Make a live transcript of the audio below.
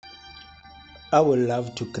I would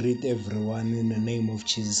love to greet everyone in the name of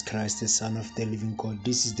Jesus Christ, the Son of the living God.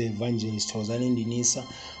 This is the evangelist Hosanna Dinisa.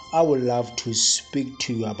 I would love to speak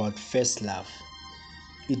to you about first love.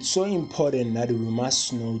 It's so important that we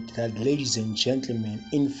must note that, ladies and gentlemen,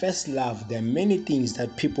 in first love, there are many things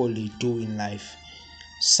that people they do in life.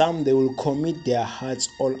 Some, they will commit their hearts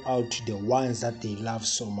all out to the ones that they love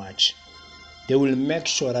so much. They will make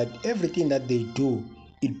sure that everything that they do,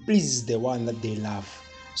 it pleases the one that they love.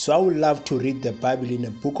 So I would love to read the Bible in the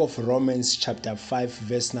book of Romans chapter 5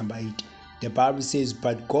 verse number 8. The Bible says,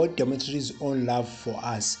 "But God demonstrated his own love for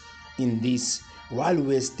us in this, while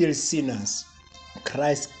we were still sinners,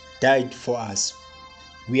 Christ died for us."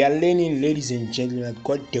 We are learning, ladies and gentlemen, that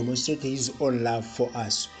God demonstrated his own love for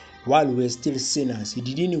us while we were still sinners. He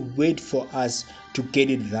didn't wait for us to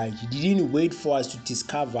get it right. He didn't wait for us to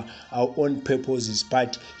discover our own purposes,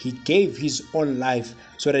 but he gave his own life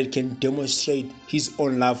so that he can demonstrate his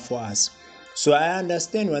own love for us. So I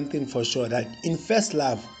understand one thing for sure, that in first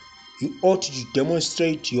love, you ought to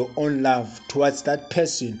demonstrate your own love towards that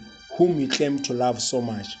person whom you claim to love so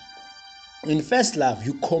much. In first love,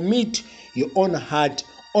 you commit your own heart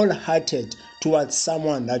all-hearted towards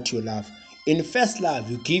someone that you love. In first love,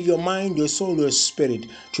 you give your mind, your soul, your spirit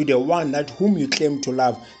to the one that whom you claim to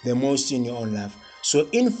love the most in your own life. So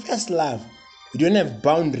in first love, you don't have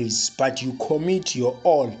boundaries, but you commit your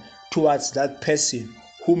all towards that person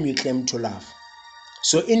whom you claim to love.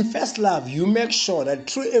 So in first love, you make sure that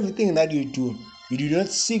through everything that you do not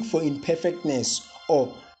seek for imperfectness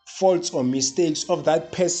or faults or mistakes of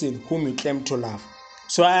that person whom you claim to love.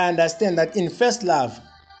 So I understand that in first love,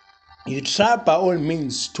 you try by all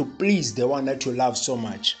means to please the one that you love so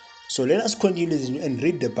much. So let us continue and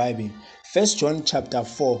read the Bible. 1 John chapter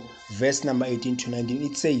 4 verse number 18 to 19.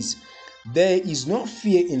 It says, "There is no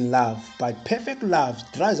fear in love, but perfect love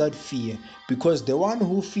drives out fear, because the one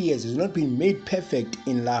who fears has not been made perfect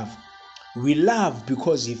in love. We love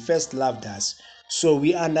because he first loved us." So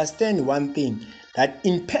we understand one thing, that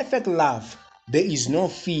in perfect love there is no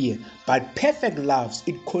fear, but perfect love,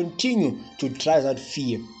 it continues to drive out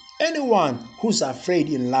fear. Anyone who's afraid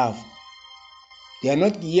in love, they are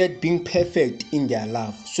not yet being perfect in their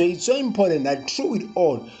love. So it's so important that through it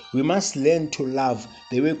all, we must learn to love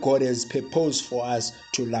the way God has purposed for us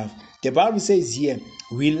to love. The Bible says here,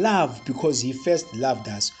 we love because he first loved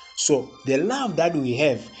us. So the love that we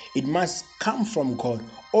have, it must come from God.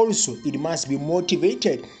 Also, it must be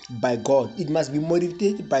motivated by God. It must be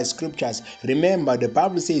motivated by scriptures. Remember, the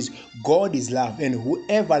Bible says God is love, and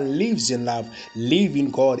whoever lives in love, live in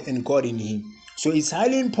God and God in him. So it's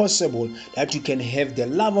highly impossible that you can have the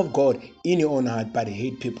love of God in your own heart but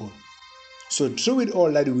hate people. So through it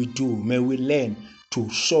all that we do, may we learn to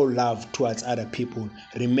show love towards other people.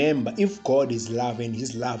 Remember, if God is love and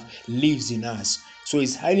his love lives in us, so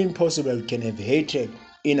it's highly impossible we can have hatred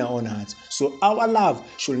in our own hearts. So our love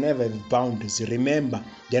should never have boundaries. Remember,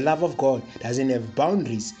 the love of God doesn't have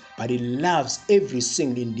boundaries, but it loves every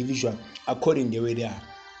single individual according to the way they are.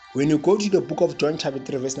 When you go to the book of John chapter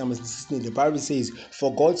 3 verse number 16, the Bible says,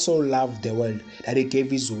 "For God so loved the world that he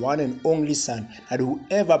gave his one and only Son, that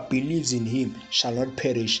whoever believes in him shall not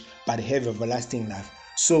perish but have everlasting life."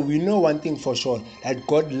 So we know one thing for sure, that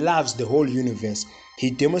God loves the whole universe. He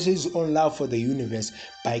demonstrates his own love for the universe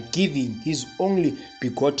by giving his only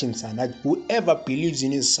begotten Son, that whoever believes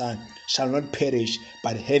in his Son shall not perish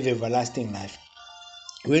but have everlasting life.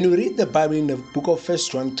 When we read the Bible in the book of 1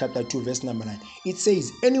 John chapter 2 verse number 9, it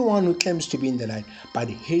says, "Anyone who claims to be in the light but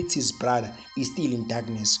hates his brother is still in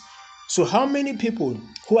darkness." So how many people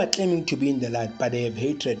who are claiming to be in the light but they have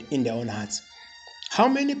hatred in their own hearts? How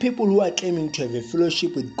many people who are claiming to have a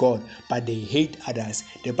fellowship with God but they hate others?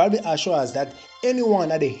 The Bible assures us that anyone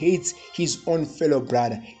that hates his own fellow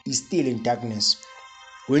brother is still in darkness.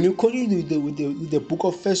 When you continue with the book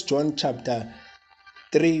of 1 John chapter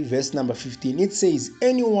 3 verse number 15, it says,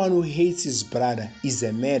 "Anyone who hates his brother is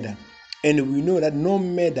a murderer, and we know that no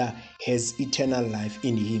murderer has eternal life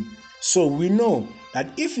in him." So we know that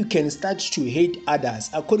if you can start to hate others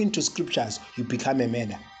according to scriptures, you become a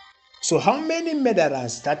murderer. So how many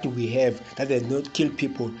murderers that we have that have not killed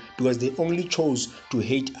people because they only chose to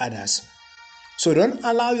hate others? So don't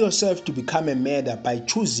allow yourself to become a murderer by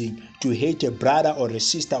choosing to hate a brother or a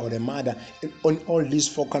sister or a mother on all these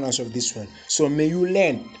four corners of this world. So may you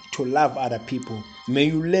learn to love other people. May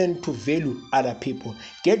you learn to value other people.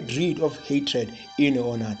 Get rid of hatred in your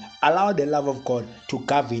own heart. Allow the love of God to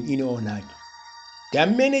govern in your own heart. There are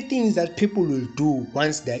many things that people will do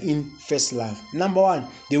once they're in first love. Number one,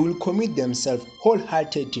 they will commit themselves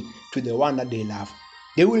wholeheartedly to the one that they love.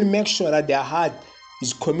 They will make sure that their heart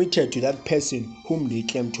is committed to that person whom they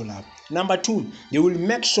claim to love. Number 2, they will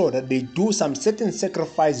make sure that they do some certain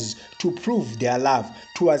sacrifices to prove their love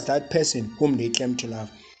towards that person whom they claim to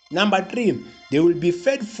love. Number 3, they will be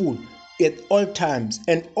faithful at all times.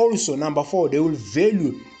 And also, number 4, they will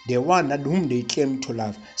value the one that whom they claim to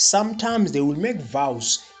love. Sometimes they will make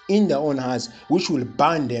vows in their own hearts which will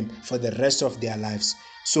bind them for the rest of their lives.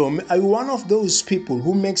 So are you one of those people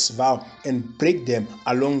who makes vow and break them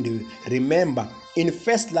along the way? Remember, in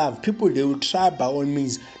first love, people, they will try by all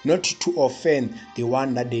means not to offend the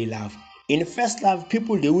one that they love. In first love,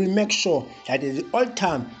 people, they will make sure that at all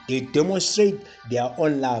time they demonstrate their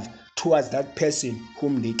own love towards that person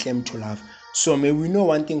whom they claim to love. So may we know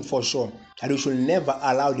one thing for sure, that we should never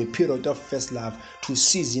allow the period of first love to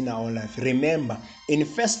cease in our life. Remember, in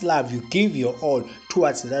first love, you give your all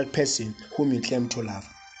towards that person whom you claim to love.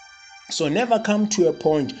 So never come to a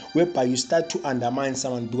point whereby you start to undermine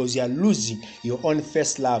someone because you are losing your own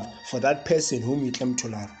first love for that person whom you claim to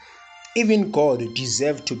love. Even God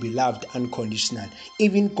deserves to be loved unconditionally.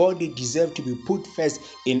 Even God deserves to be put first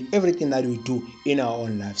in everything that we do in our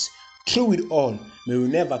own lives. Through it all, may we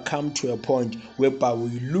never come to a point whereby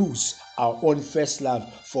we lose our own first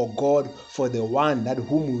love for God, for the one that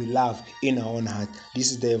whom we love in our own heart.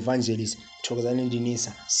 This is the evangelist Thokozani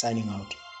Dinisa signing out.